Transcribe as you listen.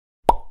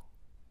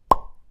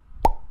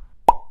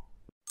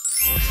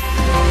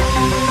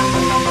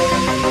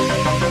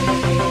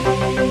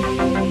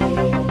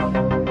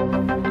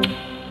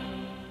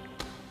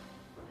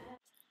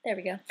There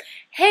we go.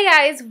 Hey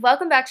guys,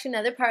 welcome back to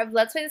another part of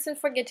Let's Play The Sims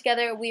 4 Get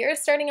Together. We are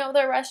starting out with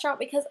our restaurant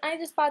because I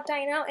just bought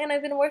Dine Out and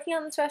I've been working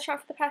on this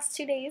restaurant for the past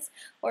 2 days,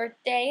 or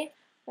day,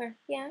 or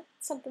yeah,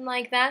 something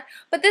like that.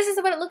 But this is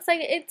what it looks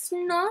like. It's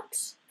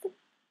not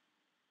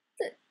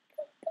the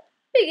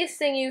biggest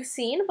thing you've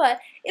seen, but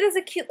it is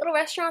a cute little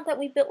restaurant that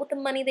we built with the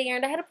money they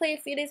earned. I had to play a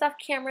few days off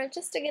camera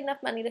just to get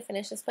enough money to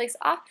finish this place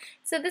off.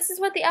 So this is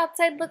what the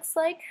outside looks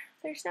like.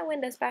 There's no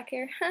windows back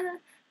here.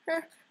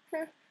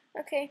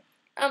 Okay.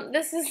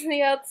 This is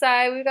the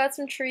outside. We've got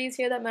some trees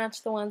here that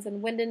match the ones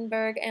in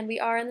Windenburg, and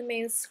we are in the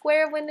main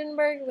square of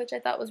Windenburg, which I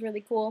thought was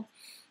really cool.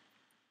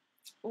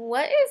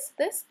 What is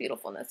this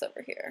beautifulness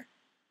over here?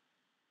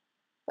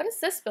 What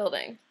is this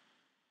building?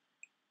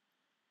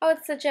 Oh,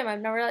 it's the gym. I've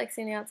never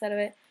seen the outside of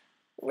it.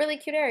 Really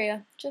cute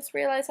area. Just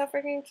realized how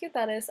freaking cute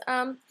that is.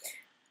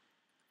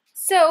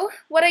 So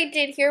what I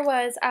did here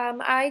was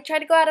I tried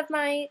to go out of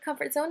my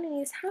comfort zone and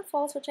use half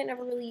walls, which I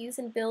never really use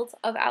in builds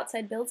of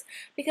outside builds,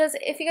 because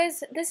if you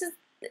guys, this is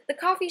the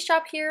coffee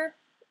shop here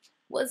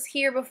was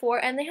here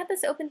before and they had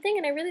this open thing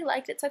and I really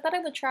liked it, so I thought I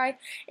would try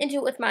and do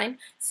it with mine.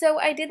 So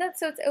I did that,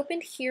 so it's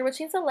opened here, which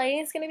means the lighting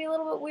is going to be a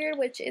little bit weird,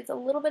 which is a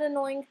little bit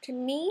annoying to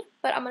me,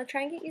 but I'm going to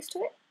try and get used to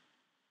it.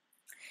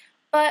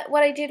 But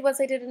what I did was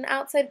I did an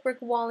outside brick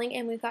walling,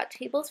 and we've got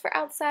tables for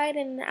outside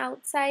and an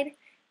outside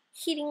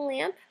heating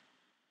lamp.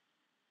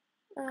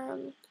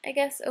 I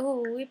guess,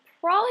 oh, we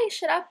probably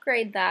should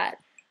upgrade that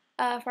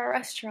for our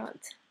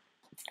restaurant.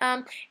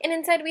 And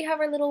inside we have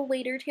our little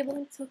waiter table.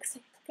 I'm so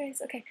excited,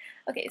 guys.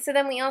 Okay, so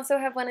then we also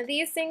have one of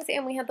these things,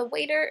 and we have the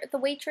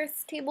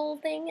waitress table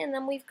thing, and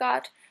then we've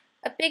got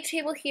a big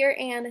table here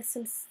and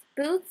some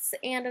booths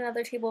and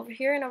another table over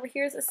here, and over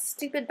here is a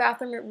stupid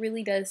bathroom. It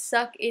really does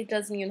suck. It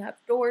doesn't even have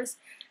doors.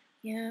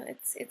 Yeah,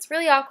 it's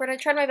really awkward. I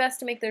tried my best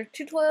to make there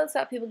 2 toilets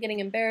without people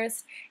getting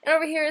embarrassed. And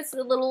over here is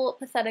the little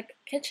pathetic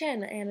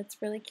kitchen, and it's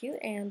really cute.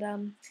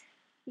 And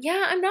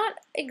yeah, I'm not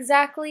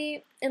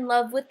exactly in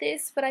love with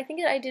this, but I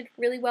think I did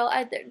really well.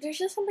 There's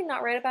just something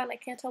not right about it, and I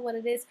can't tell what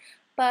it is.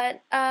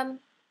 But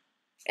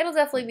it'll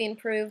definitely be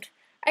improved.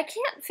 I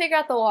can't figure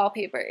out the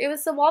wallpaper. It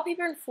was the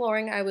wallpaper and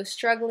flooring I was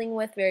struggling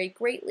with very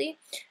greatly.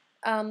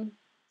 So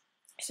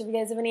if you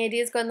guys have any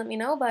ideas, go ahead and let me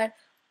know. But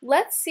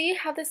let's see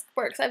how this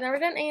works. I've never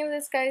done any of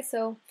this, guys,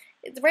 so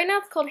right now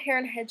it's called Hare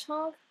and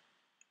Hedgehog.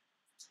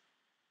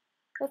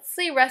 Let's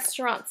see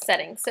restaurant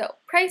settings. So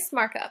price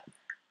markup.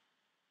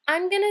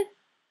 I'm gonna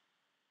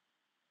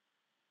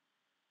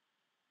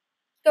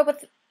go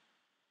with,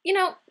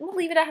 we'll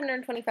leave it at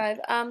 125.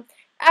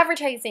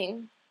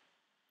 Advertising,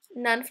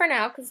 none for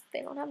now because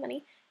they don't have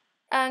money.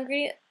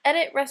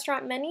 Edit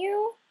restaurant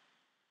menu.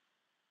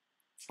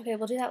 Okay,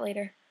 we'll do that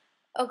later.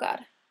 Oh God,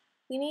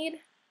 we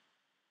need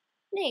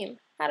name.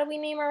 How do we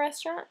name our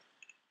restaurant?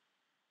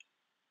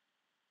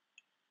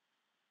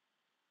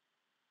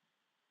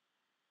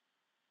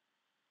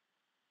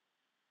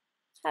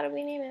 How do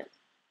we name it?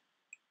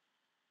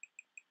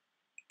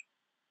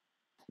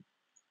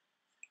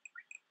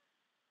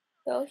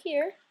 Go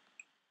here.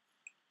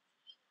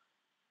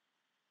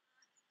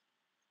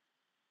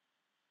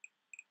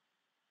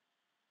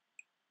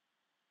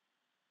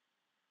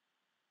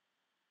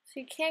 So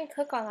you can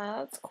cook on that.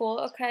 That's cool.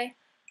 Okay.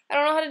 I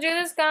don't know how to do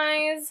this,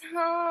 guys.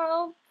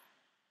 Help.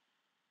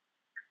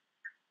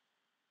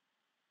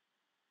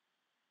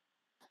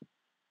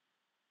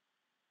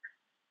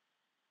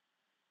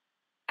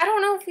 I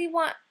don't know if we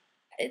want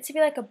it to be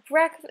like a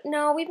breakfast.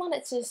 No, we want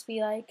it to just be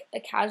like a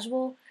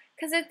casual,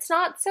 because it's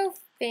not so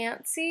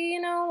fancy,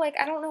 Like,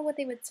 I don't know what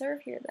they would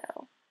serve here,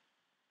 though.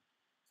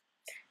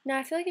 No,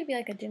 I feel like it'd be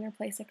like a dinner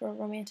place, like a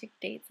romantic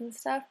dates and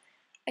stuff.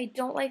 I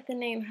don't like the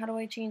name. How do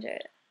I change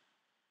it?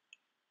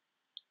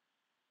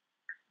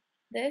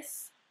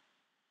 This?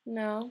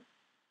 No.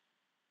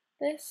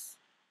 This?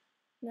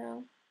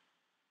 No.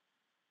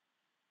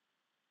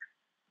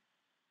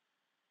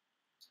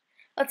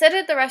 Let's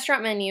edit the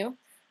restaurant menu.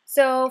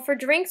 So for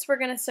drinks, we're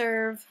going to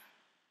serve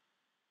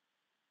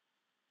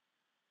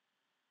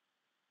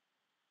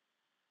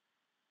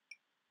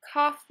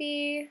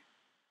coffee,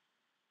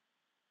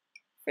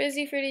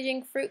 frizzy fruity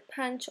drink, fruit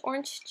punch,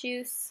 orange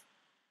juice,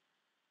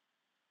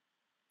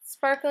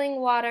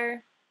 sparkling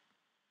water,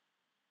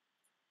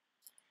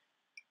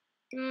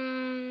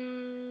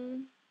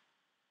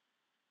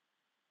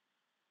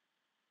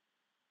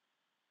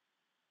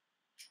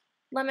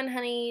 lemon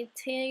honey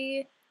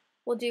tea.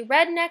 We'll do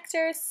red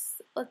nectar.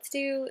 Let's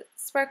do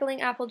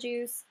sparkling apple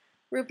juice,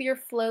 root beer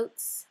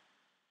floats,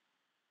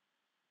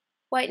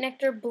 white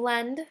nectar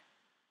blend. I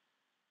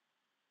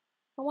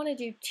don't want to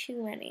do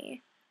too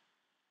many.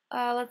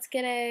 Let's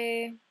get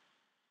a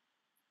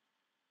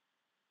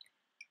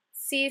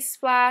sea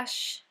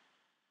splash.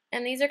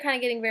 And these are kind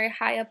of getting very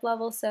high up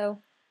level, so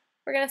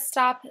we're going to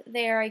stop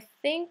there, I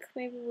think.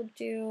 Maybe we'll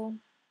do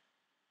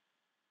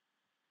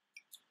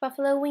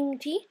buffalo wing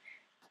tea.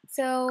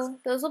 So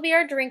those will be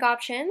our drink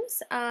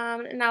options.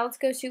 And now let's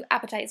go to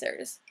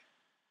appetizers.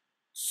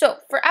 So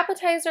for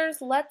appetizers,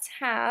 let's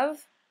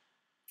have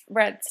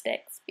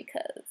breadsticks,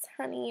 because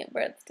honey,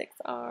 breadsticks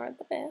are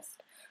the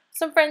best.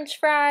 Some French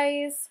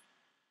fries.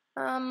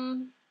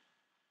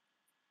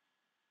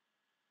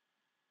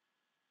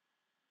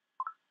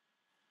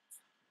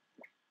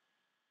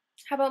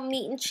 How about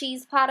meat and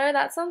cheese platter?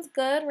 That sounds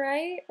good,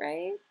 right?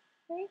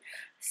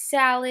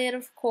 Salad,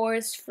 of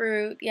course,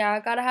 fruit. Yeah,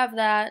 gotta have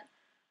that.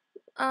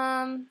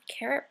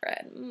 Carrot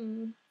bread.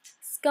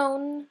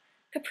 Scone,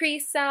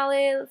 caprese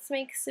salad. Let's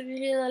make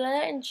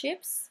sevilla and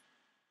chips.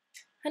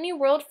 Honey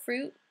rolled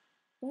fruit.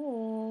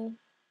 Ooh.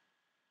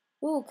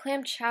 Ooh,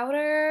 clam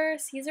chowder,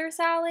 Caesar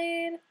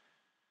salad.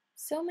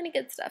 So many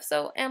good stuff.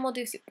 So, and we'll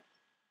do soup.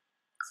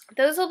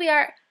 Those will be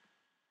our,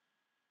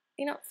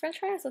 French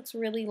fries looks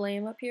really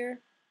lame up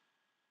here.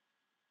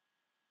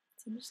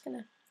 So I'm just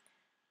gonna,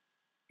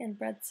 and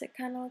breadstick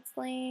kind of looks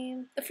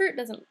lame. The fruit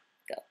doesn't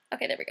go.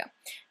 Okay, there we go.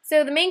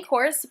 So the main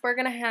course, we're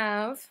gonna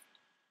have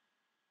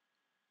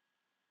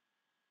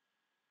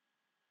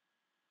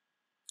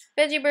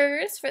veggie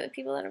burgers for the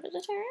people that are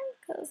vegetarian,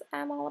 because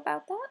I'm all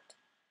about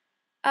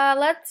that.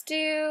 Let's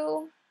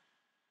do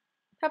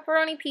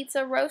pepperoni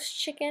pizza, roast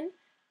chicken,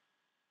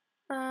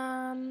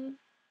 fried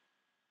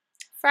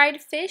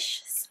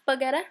fish,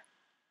 spaghetti,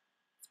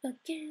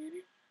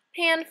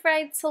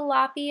 pan-fried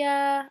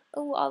tilapia.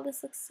 Oh, all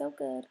this looks so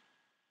good.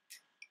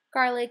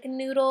 Garlic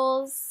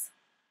noodles.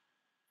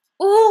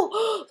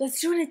 Oh, let's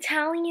do an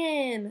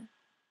Italian.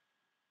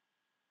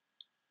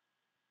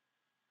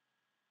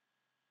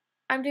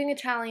 I'm doing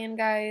Italian,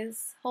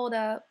 guys. Hold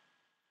up.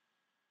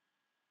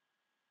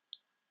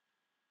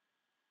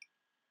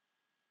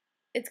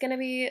 It's gonna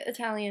be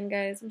Italian,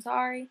 guys. I'm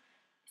sorry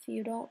if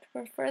you don't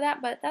prefer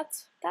that, but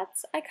that's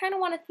I kind of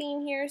want a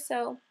theme here,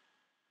 so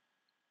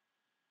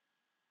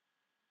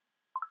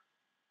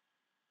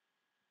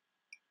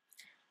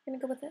I'm gonna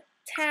go with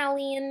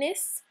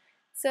Italianness.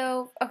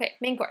 So, okay,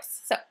 main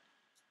course. So,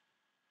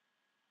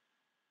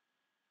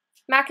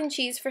 mac and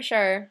cheese for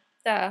sure.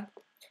 Duh.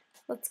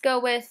 Let's go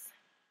with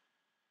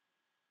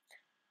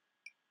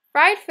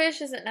fried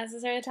fish. Isn't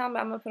necessary to tell them, but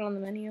I'm gonna put it on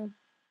the menu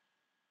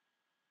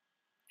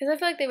because I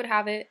feel like they would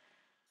have it.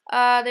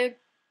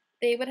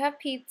 They would have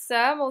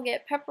pizza. We'll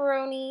get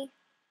pepperoni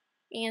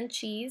and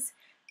cheese,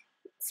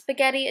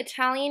 spaghetti,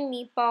 Italian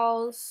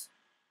meatballs,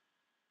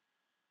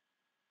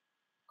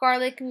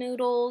 garlic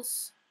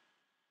noodles,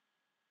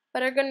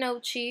 butter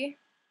gnocchi.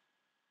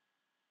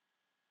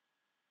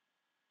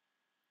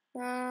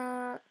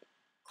 Got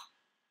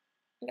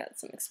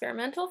some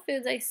experimental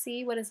foods I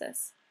see. What is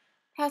this?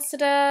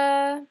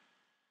 Pasta.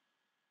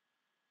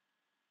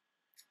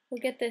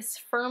 We'll get this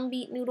firm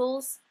beet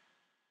noodles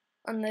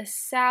on this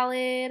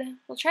salad.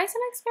 We'll try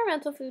some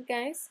experimental food,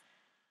 guys.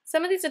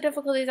 Some of these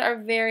difficulties are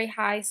very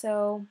high,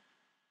 so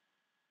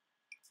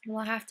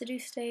we'll have to do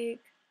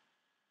steak.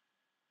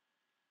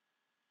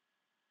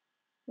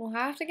 We'll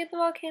have to get the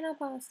volcano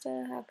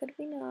pasta. How could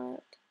we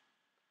not?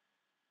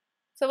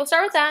 So we'll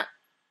start with that.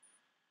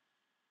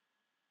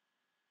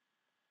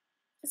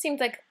 It seems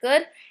like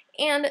good.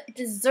 And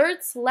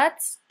desserts,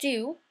 let's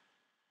do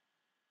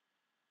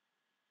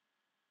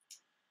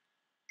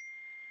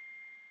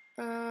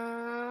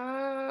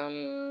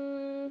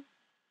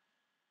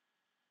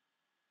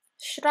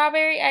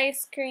strawberry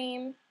ice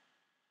cream,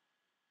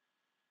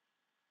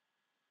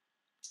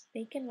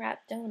 bacon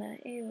wrapped donut.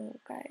 Ew,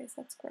 guys,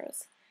 that's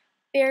gross.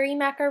 Berry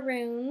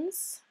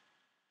macaroons,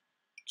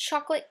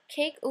 chocolate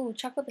cake. Ooh,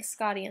 chocolate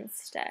biscotti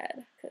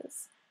instead,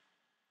 because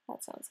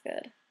that sounds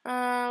good.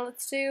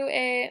 Let's do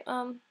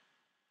an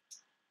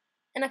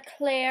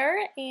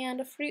eclair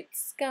and a fruit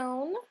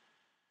scone.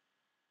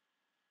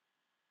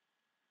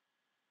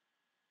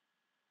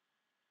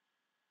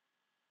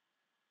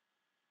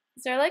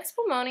 Is there like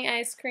spumoni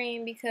ice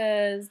cream?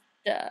 Because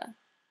duh.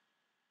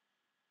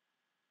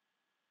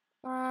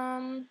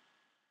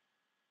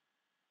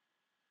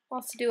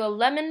 Also do a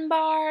lemon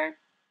bar,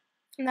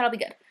 and that'll be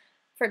good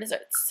for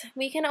desserts.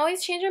 We can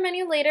always change our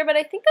menu later, but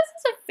I think this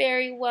is a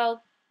very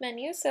well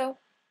menu, so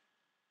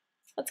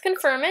let's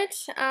confirm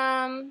it.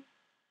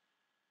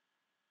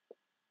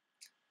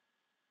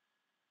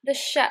 The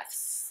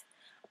chefs.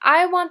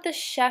 I want the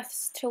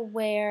chefs to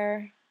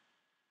wear.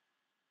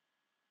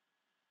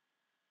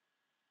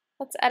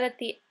 Let's edit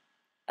the.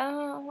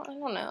 Oh, I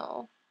don't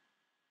know.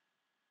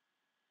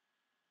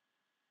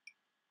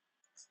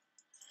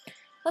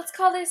 Let's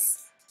call this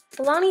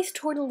Alani's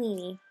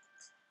Tortellini.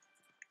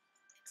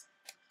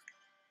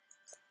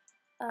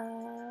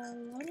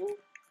 Alani?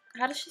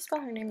 How does she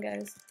spell her name,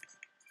 guys?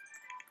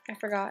 I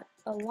forgot.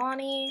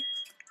 Alani.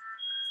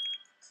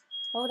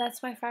 Oh,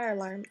 that's my fire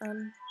alarm.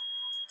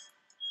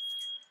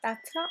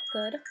 That's not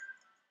good.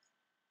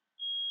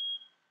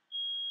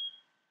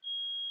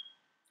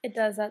 It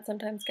does that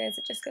sometimes, guys.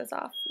 It just goes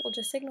off. We'll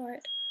just ignore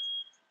it.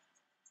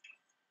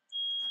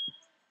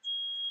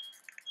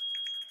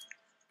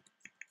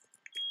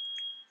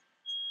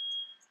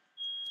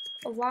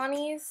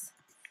 Alani's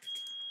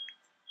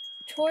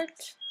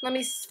Let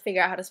me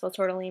figure out how to spell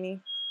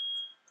tortellini.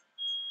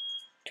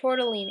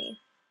 Tortellini.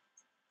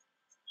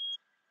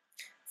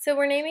 So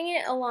we're naming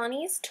it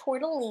Alani's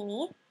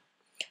Tortellini.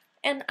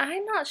 And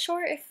I'm not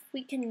sure if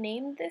we can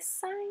name this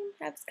sign.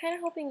 I was kind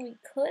of hoping we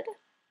could.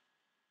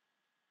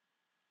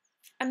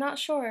 I'm not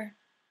sure.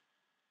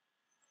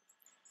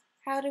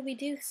 How do we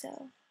do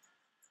so?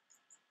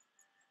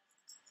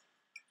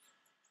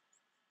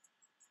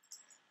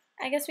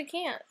 I guess we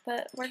can't,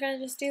 but we're gonna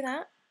just do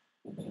that.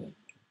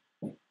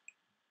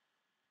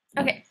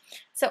 Okay,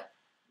 so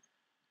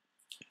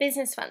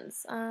business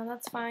funds,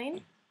 that's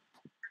fine.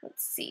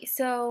 Let's see,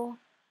 so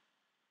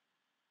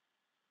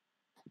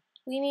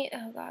we need,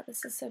 oh god,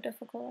 this is so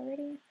difficult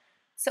already.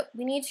 So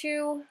we need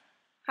to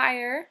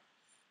hire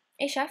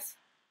a chef.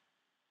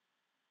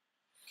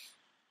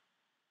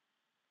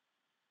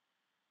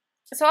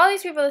 So all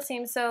these people are the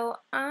same, so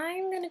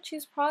I'm going to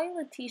choose probably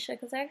Letitia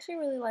because I actually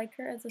really like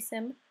her as a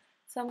sim.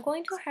 So I'm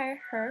going to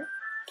hire her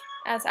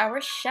as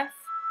our chef.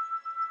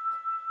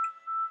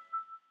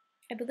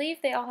 I believe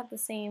they all have the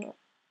same.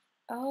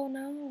 Oh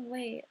no,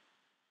 wait.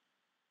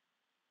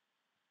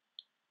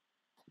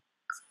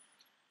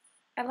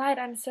 I lied,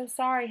 I'm so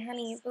sorry,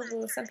 honey. Boo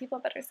boo, some people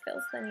have better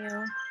skills than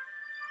you.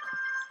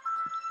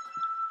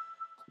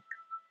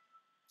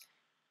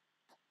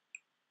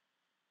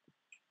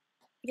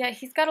 Yeah,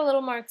 he's got a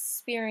little more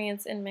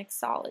experience in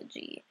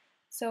mixology.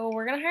 So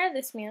we're going to hire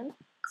this man.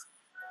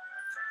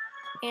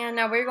 And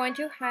now we're going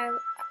to hire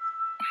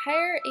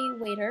a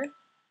waiter.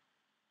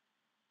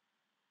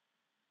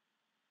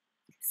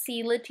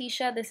 See,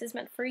 Letitia, this is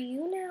meant for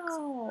you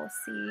now.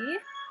 See?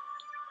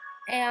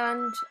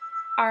 And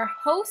our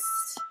host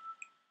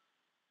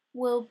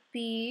will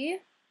be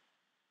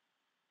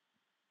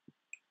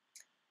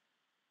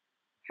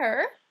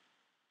her.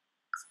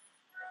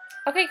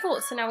 Okay,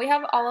 cool. So now we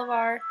have all of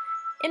our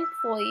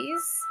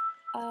employees.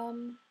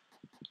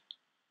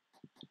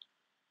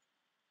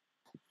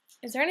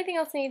 Is there anything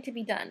else that needs to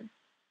be done?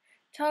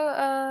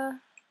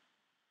 I'm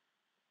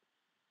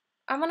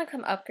gonna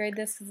come upgrade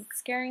this because it's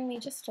scaring me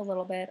just a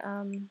little bit.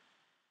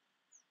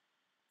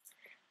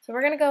 So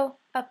we're gonna go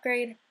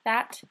upgrade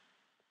that.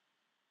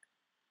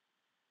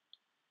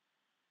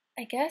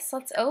 I guess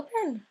let's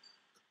open.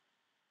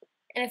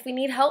 And if we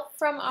need help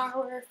from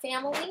our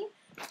family,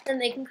 then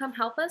they can come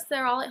help us.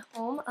 They're all at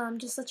home.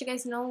 Just to let you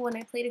guys know, when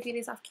I played a few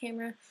days off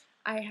camera,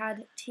 I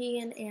had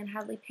Tegan and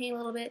Hadley playing a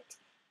little bit.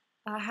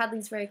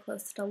 Hadley's very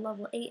close to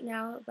level 8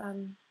 now.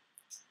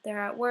 They're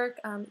at work.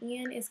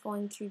 Ian is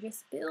going to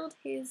just build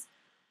his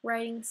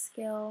writing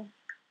skill.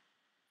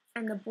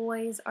 And the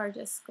boys are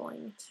just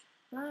going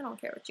to, I don't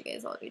care what you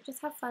guys all do,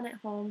 just have fun at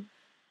home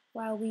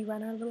while we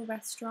run our little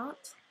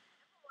restaurant.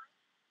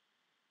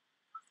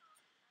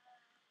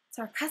 It's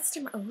our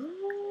customer.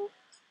 Ooh,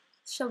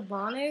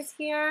 Siobhan is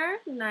here.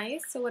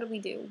 Nice. So what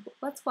do?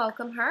 Let's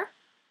welcome her.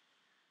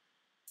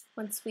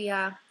 Once we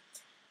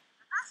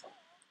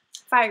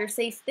fire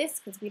safe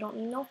this, because we don't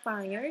need no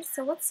fires.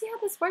 So let's see how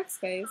this works,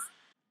 guys.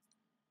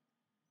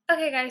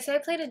 Okay, guys. So I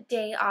played a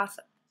day off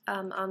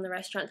on the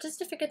restaurant just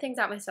to figure things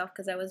out myself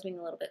because I was being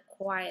a little bit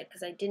quiet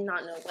because I did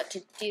not know what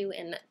to do.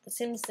 And the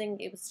Sims thing,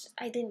 it was just,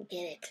 I didn't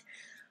get it.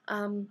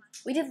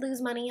 We did lose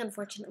money,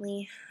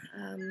 unfortunately.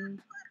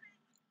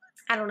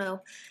 I don't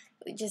know.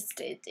 We just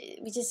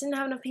didn't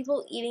have enough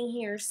people eating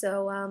here,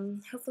 so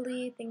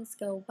hopefully things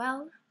go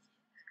well.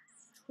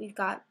 We've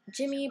got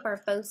Jimmy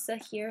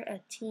Barbosa here, a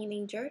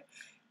teenager.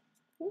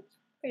 Ooh,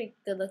 pretty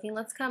good looking.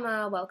 Let's come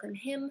welcome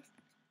him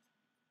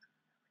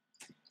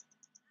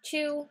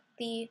to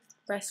the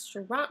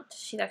restaurant.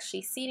 She's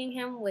actually seating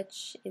him,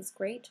 which is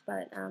great,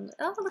 but oh,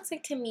 it looks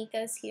like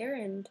Tamika's here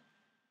and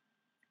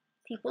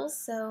people,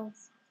 so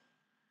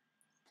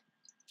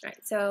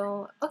alright,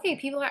 so okay,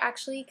 people are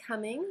actually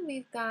coming.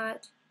 We've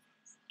got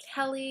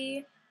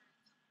Kelly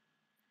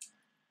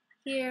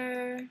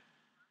here.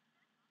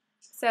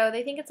 So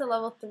they think it's a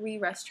level 3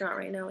 restaurant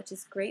right now, which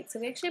is great. So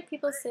we actually have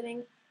people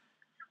sitting.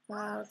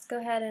 Let's go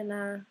ahead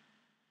and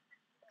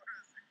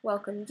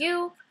welcome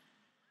you.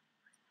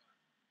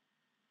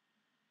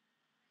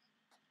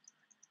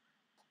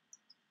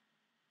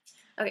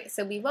 Okay,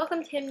 so we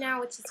welcomed him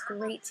now, which is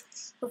great.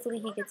 Hopefully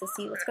he gets a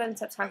seat. Let's go ahead and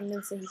stop talking to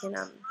him so he can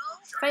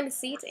find a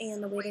seat.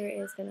 And the waiter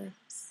is gonna.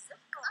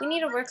 We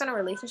need to work on a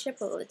relationship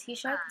with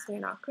Letitia because we're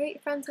not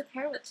great friends with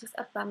her, which is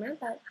a bummer,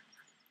 but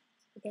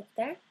we'll get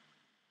there.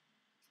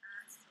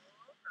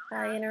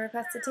 You're gonna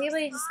request a table.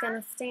 You're just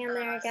gonna stand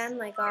there again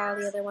like all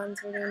the other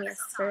ones were doing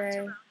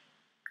yesterday.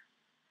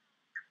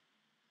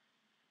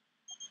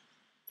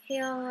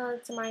 Hale,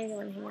 tomorrow you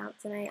want to hang out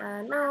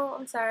tonight? No,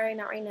 I'm sorry,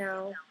 not right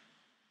now.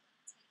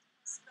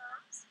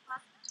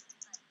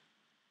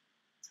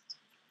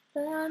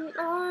 But I'm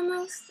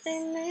almost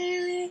in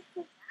maybe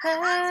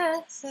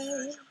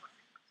happy.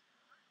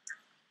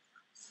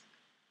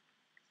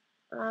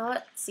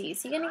 Let's see,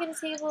 is he gonna get a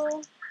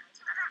table?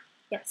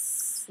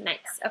 Yes,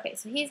 nice. Okay,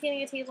 so he's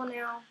getting a table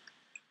now.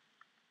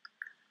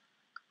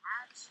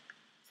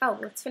 Oh,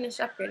 let's finish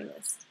upgrading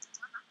this.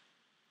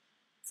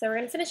 So we're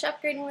gonna finish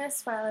upgrading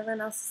this while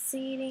everyone else is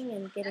eating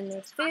and getting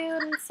their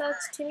food and such.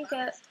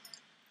 Tamika,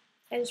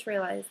 I just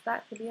realized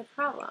that could be a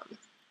problem.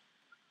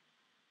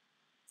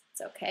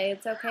 It's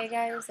okay,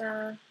 guys.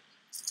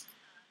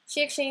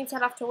 She actually needs to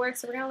head off to work,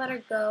 so we're gonna let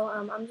her go.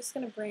 I'm just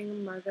gonna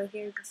bring Margot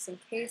here just in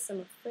case.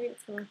 I'm afraid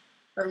it's gonna,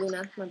 or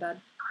Luna, my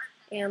bad.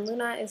 And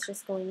Luna is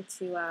just going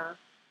to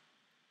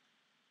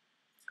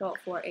go out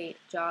for a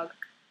jog.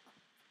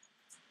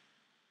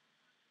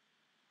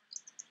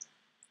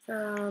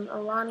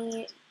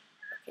 Alani,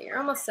 Okay, you're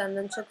almost done,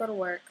 then she'll go to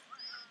work.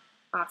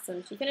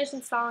 Awesome. She finished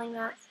installing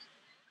that.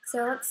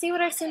 So let's see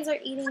what our Sims are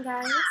eating,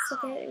 guys.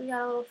 Okay, we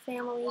got a little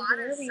family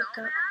here. We've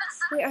got.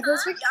 Wait, are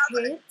those her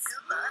kids?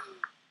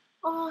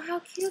 Oh, how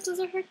cute! Those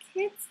are her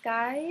kids,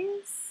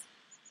 guys.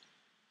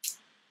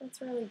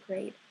 That's really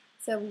great.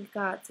 So we've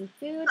got some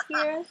food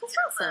here. That's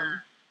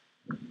awesome.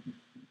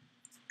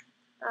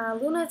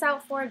 Luna's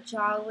out for a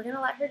jog. We're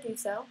gonna let her do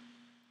so.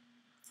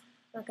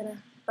 Not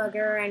gonna bug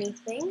her or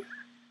anything.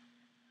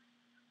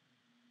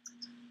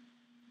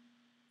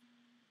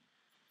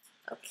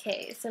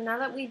 Okay, so now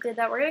that we did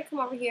that, we're gonna come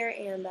over here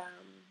and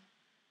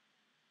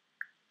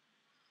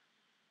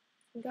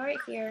go right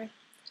here,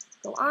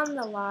 go on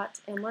the lot,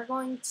 and we're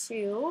going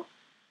to.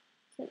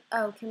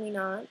 Can we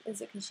not?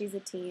 Is it because she's a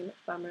teen?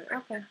 Bummer.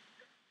 Okay.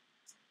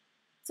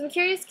 So I'm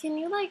curious, can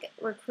you like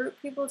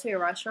recruit people to your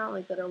restaurant,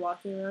 like that are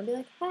walking around, and be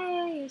like,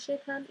 hey, you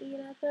should come eat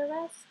at the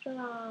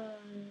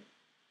restaurant?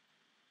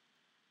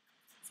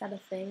 Is that a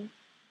thing?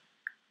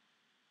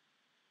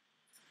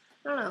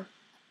 I don't know.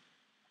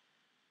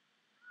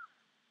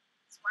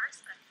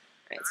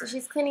 Alright, so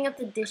she's cleaning up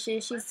the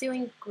dishes. She's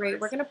doing great.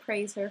 We're going to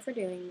praise her for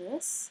doing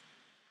this.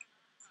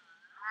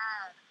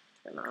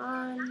 Turn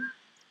on.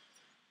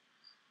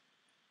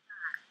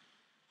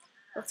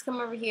 Let's come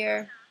over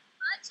here.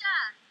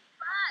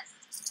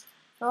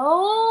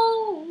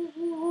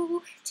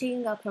 Oh,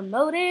 Tegan got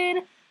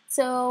promoted.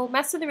 So,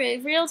 Master of the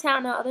real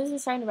talent, now others are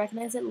starting to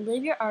recognize it.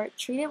 Live your art,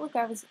 treat it with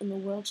gravity, and the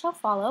world shall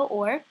follow.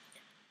 Or,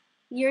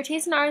 you're a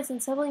taste and artist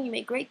and simple, and you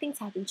make great things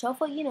happen. Show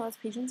what you know as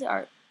patience and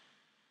art.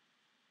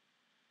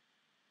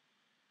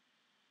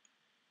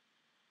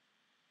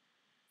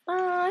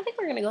 I think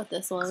we're going to go with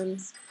this one.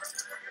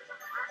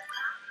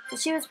 So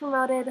she was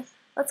promoted.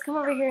 Let's come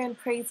over here and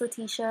praise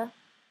Letitia.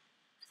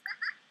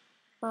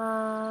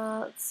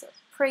 Let's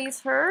praise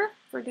her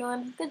for doing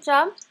a good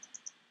job.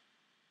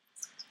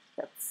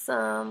 Got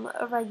some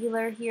a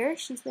regular here.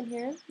 She's been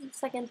here the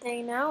second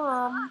day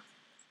now.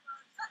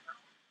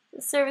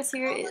 The service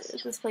here,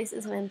 this place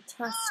is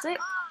fantastic.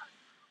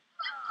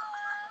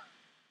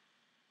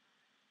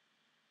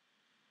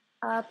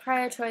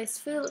 Prioritized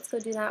food, let's go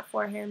do that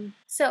for him.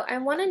 So I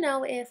want to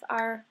know if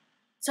our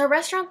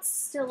restaurant's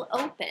still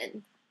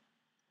open.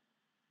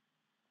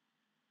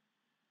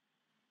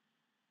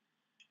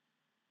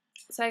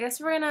 So I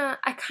guess we're gonna,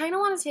 I kind of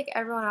want to take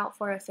everyone out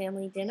for a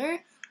family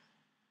dinner.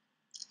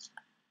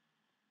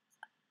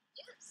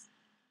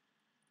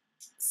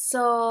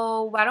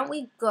 So why don't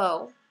we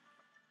go?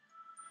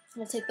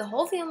 We'll take the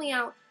whole family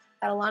out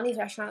at Alani's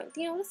restaurant,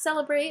 you know, to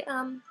celebrate.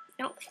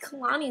 I don't think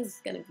Alani's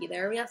gonna be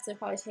there. We have to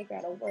probably take her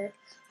out of work.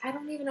 I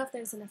don't even know if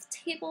there's enough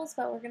tables,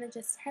 but we're gonna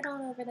just head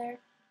on over there.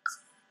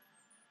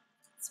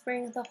 Let's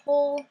bring the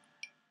whole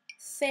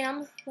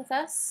fam with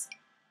us.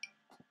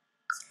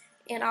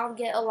 And I'll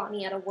get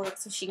Alani out of work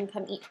so she can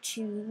come eat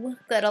too.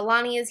 Good,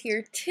 Alani is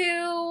here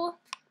too.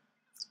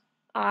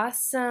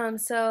 Awesome.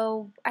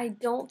 So I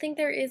don't think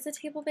there is a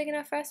table big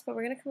enough for us, but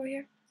we're gonna come over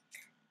here.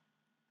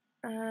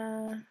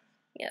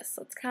 Yes,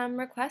 let's come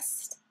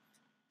request.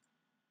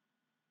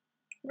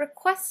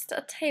 Request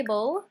a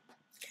table.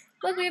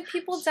 Look, we have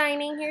people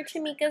dining here.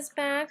 Tamika's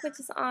back, which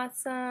is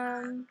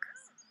awesome.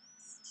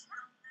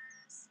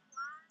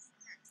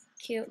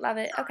 Cute, love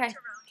it. Okay,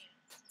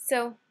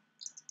 so.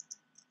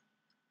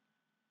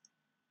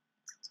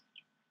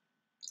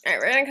 Alright,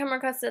 we're gonna come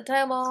request a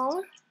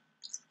table.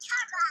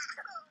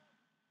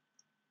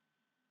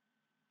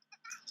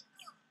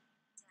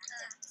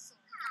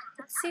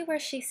 Let's see where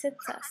she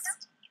sits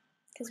us.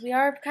 Because we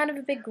are kind of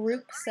a big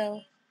group,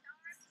 so.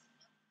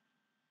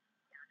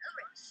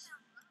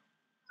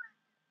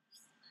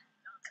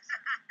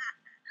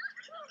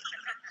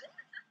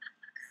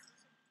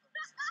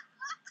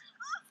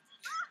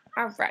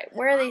 Alright,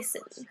 where are they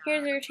sitting?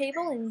 Here's your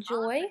table,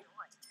 enjoy.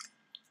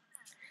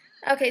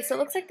 Okay, so it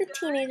looks like the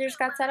teenagers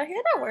got sat out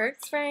here. That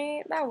works,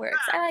 right? That works.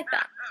 I like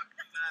that.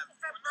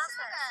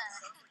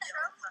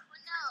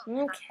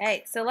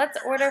 Okay, so let's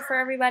order for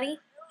everybody.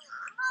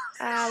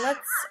 Let's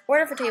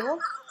order for table.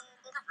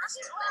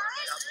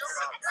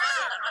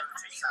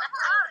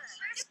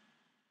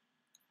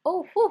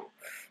 Oh, whew.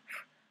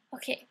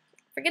 Okay,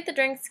 forget the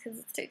drinks because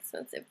it's too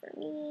expensive for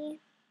me.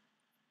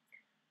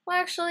 Well,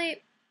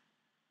 actually,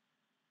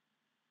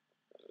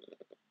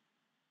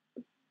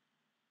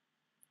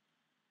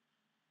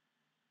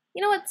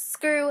 you know what?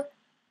 Screw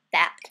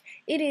that.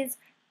 It is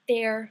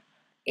their,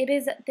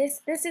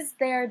 this is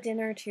their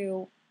dinner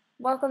to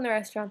welcome the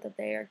restaurant that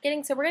they are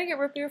getting. So we're gonna get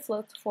root beer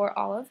floats for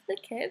all of the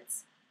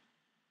kids,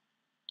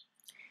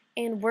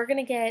 and we're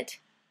gonna get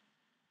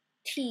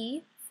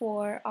tea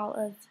for all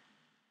of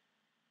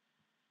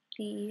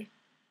the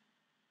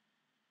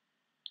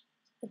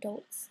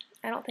adults.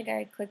 I don't think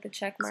I clicked the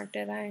check mark,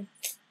 did I?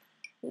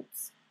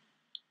 Oops.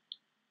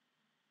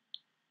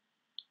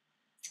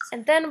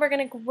 And then we're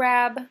gonna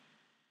grab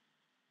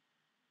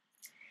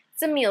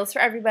some meals for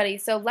everybody.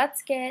 So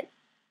let's get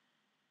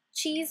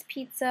cheese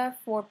pizza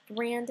for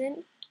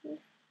Brandon,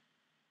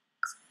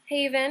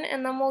 Haven,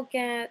 and then we'll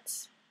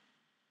get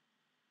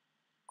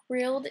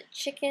grilled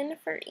chicken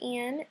for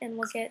Ian, and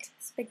we'll get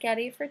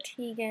spaghetti for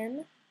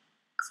Tegan.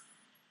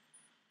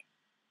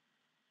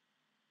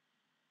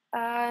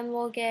 And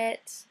we'll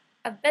get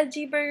a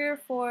veggie burger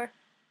for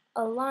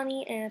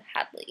Alani and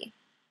Hadley.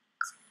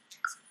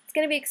 It's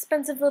gonna be an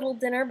expensive little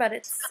dinner, but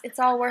it's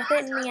all worth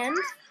it in the end.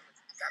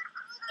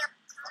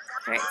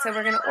 Alright, so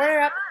we're gonna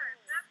order up.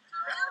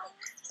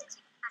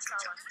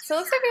 So it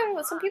looks like we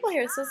have some people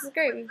here, so this is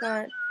great. We've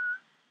got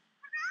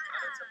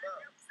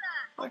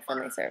more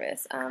friendly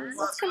service.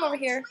 Let's come over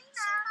here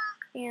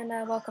and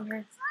welcome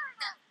her.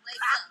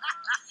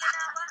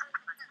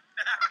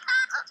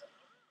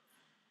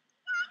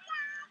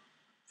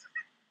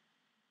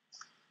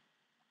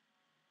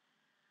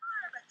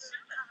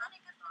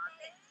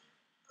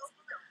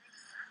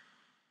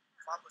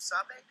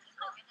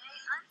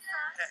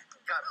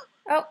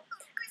 Oh,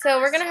 so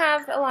we're gonna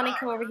have Alani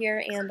come over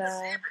here and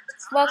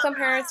welcome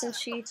her since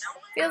she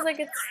feels like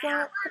it's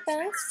not the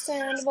best,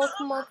 and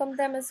welcome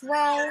them as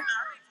well.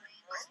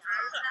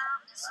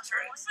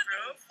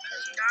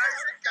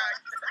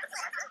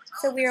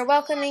 So we are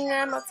welcoming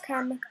them. Let's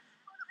come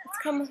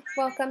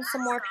welcome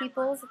some more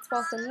people. Let's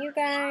welcome you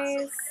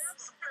guys.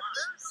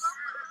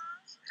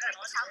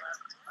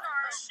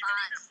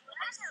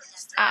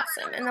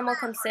 Awesome, and then we'll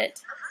come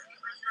sit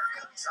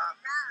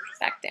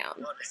back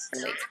down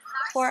and wait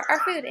for our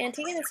food. And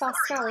Tegan is all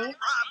smelly.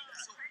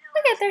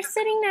 Look at, they're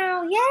sitting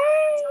now. Yay!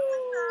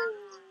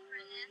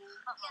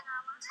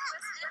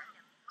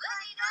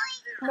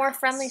 More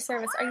friendly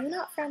service. Are you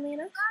not friendly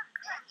enough?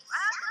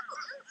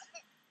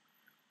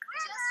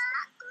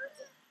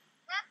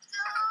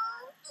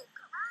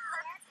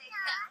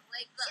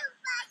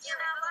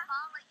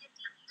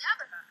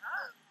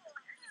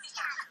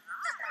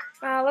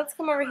 Let's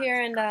come over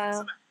here and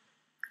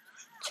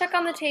check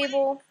on the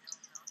table.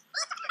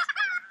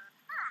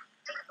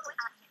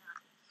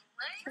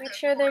 Make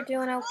sure they're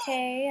doing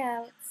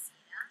okay.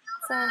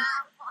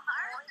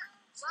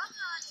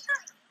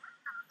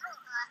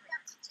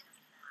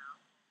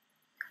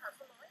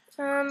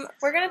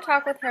 We're going to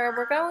talk with her.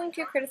 We're going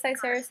to criticize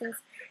her since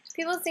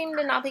people seem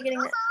to not be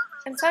getting it.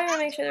 I'm sorry to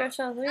make sure the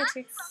restaurant is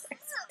meeting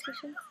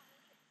expectations.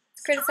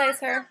 Let's criticize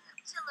her.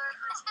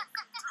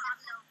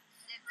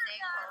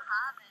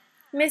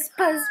 Miss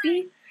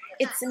Busby.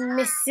 It's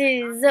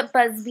Mrs.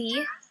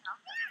 Busby.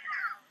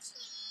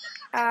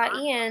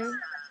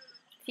 Ian,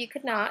 if you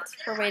could not,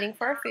 we're waiting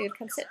for our food.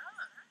 Come sit.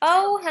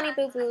 Oh, honey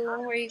boo boo,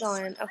 where are you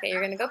going? Okay,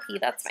 you're gonna go pee.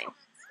 That's fine.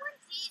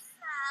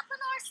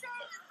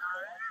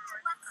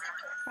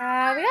 We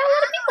got a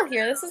lot of people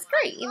here. This is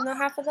great, even though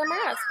half of them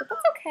are us, but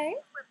that's okay.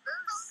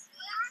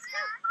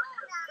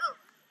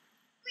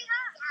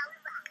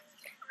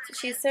 So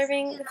she's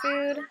serving the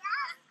food.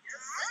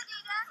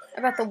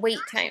 About the wait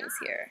times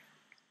here.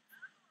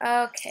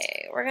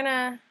 Okay, we're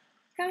gonna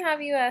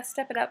have you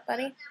step it up,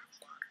 buddy.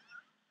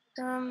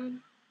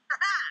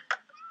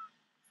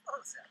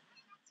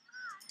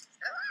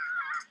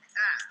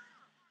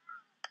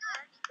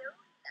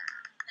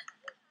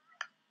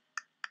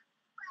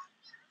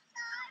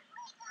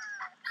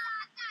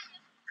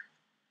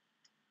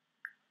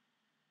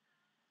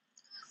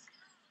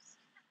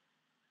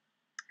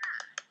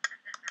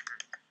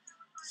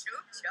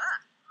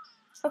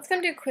 Let's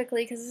go do it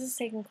quickly because this is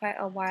taking quite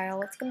a while.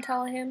 Let's go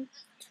tell him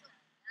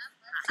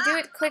to do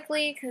it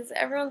quickly because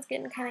everyone's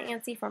getting kind of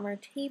antsy from our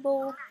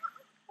table.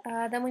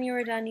 Then when you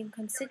were done, you can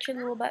come sit your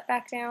little butt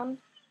back down.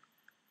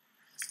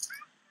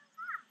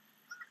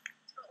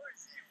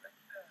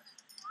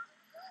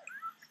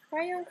 Why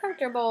are you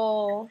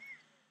uncomfortable?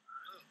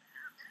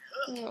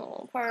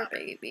 Oh, poor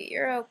baby.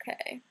 You're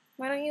okay.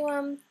 Why don't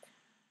you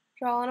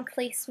draw on a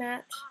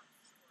placemat?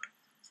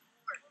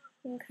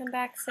 You can come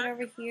back, sit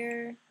over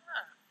here.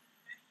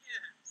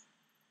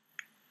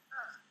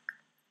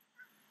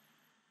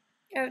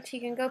 Oh,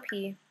 Tegan, go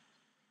pee.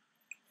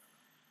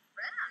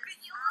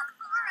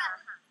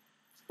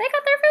 They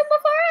got their food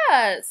before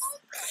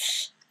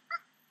us!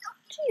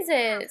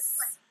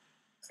 Jesus.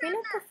 Clean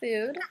up the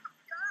food.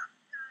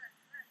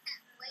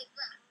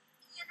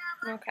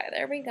 Okay,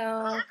 there we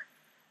go.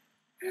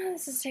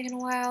 This is taking a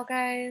while,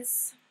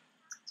 guys.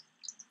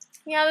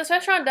 Yeah, this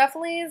restaurant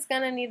definitely is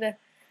gonna need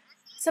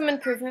some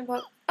improvement,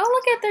 but oh,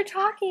 look at, they're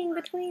talking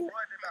between.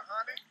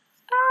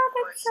 Oh,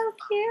 that's so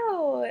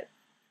cute.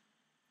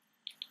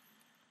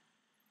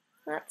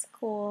 That's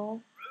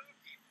cool.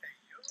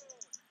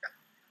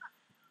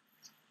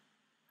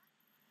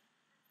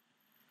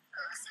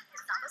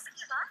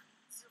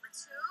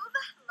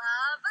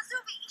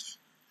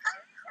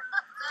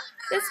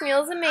 This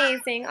meal's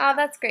amazing. Oh,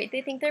 that's great.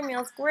 They think their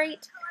meal's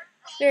great.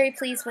 Very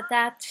pleased with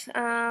that.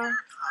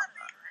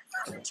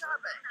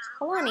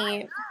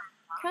 Alani,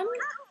 come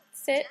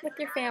sit with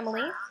your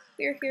family.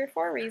 We're here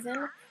for a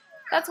reason.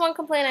 That's one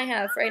complaint I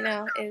have right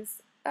now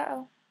is,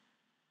 uh-oh.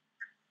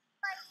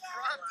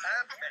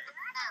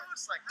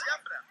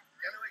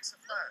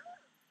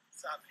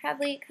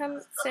 Hadley,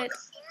 come sit.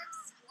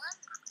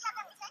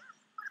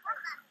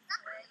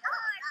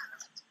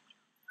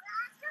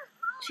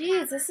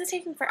 Jeez, this is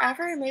taking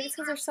forever. Maybe it's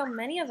because there's so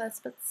many of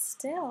us, but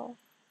still.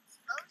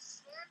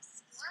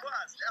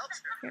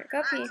 Here,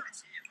 go pee.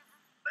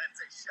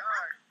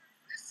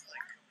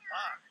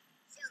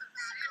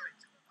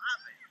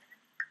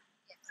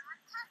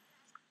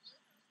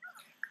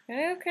 I'm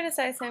gonna go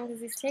criticize him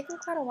because he's taking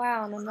quite a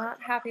while and I'm not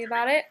happy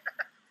about it.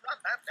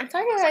 I'm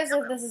sorry guys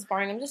if this is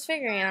boring. I'm just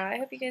figuring it out. I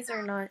hope you guys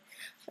are not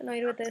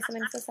annoyed with this and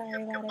I'm so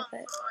sorry about it, but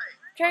I'm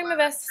trying my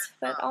best,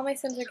 but all my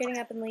Sims are getting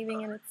up and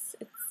leaving and it's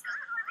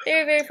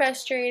very, very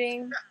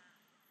frustrating.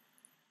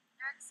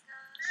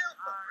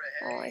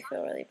 Oh, I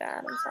feel really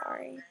bad. I'm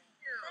sorry.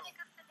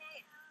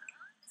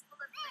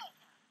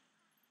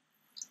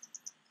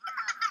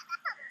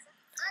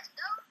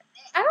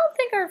 I don't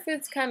think our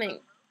food's coming.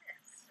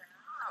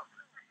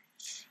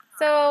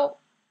 So,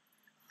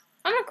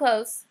 I'm gonna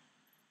close.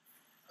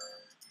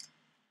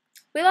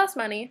 We lost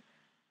money.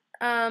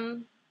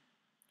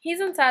 He's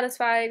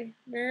unsatisfied.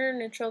 They're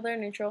neutral. They're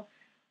neutral.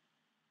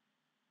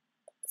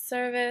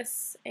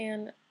 Service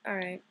and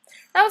alright.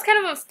 That was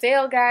kind of a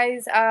fail,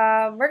 guys.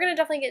 We're gonna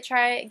definitely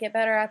get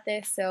better at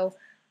this. So,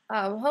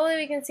 hopefully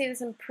we can see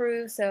this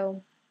improve.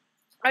 So,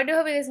 I do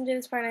hope you guys enjoyed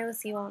this part, and I will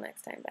see you all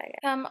next time. Bye,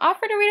 guys.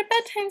 Offer to read a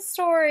bedtime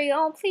story.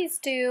 Oh, please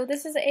do.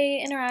 This is a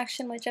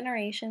interaction with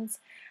Generations.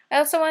 I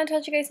also want to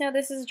let you guys know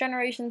this is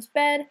Generations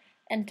bed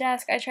and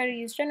desk. I try to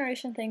use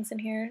Generation things in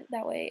here.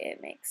 That way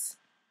it makes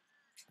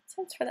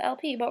sense for the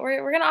LP. But we're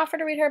going to offer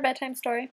to read her a bedtime story.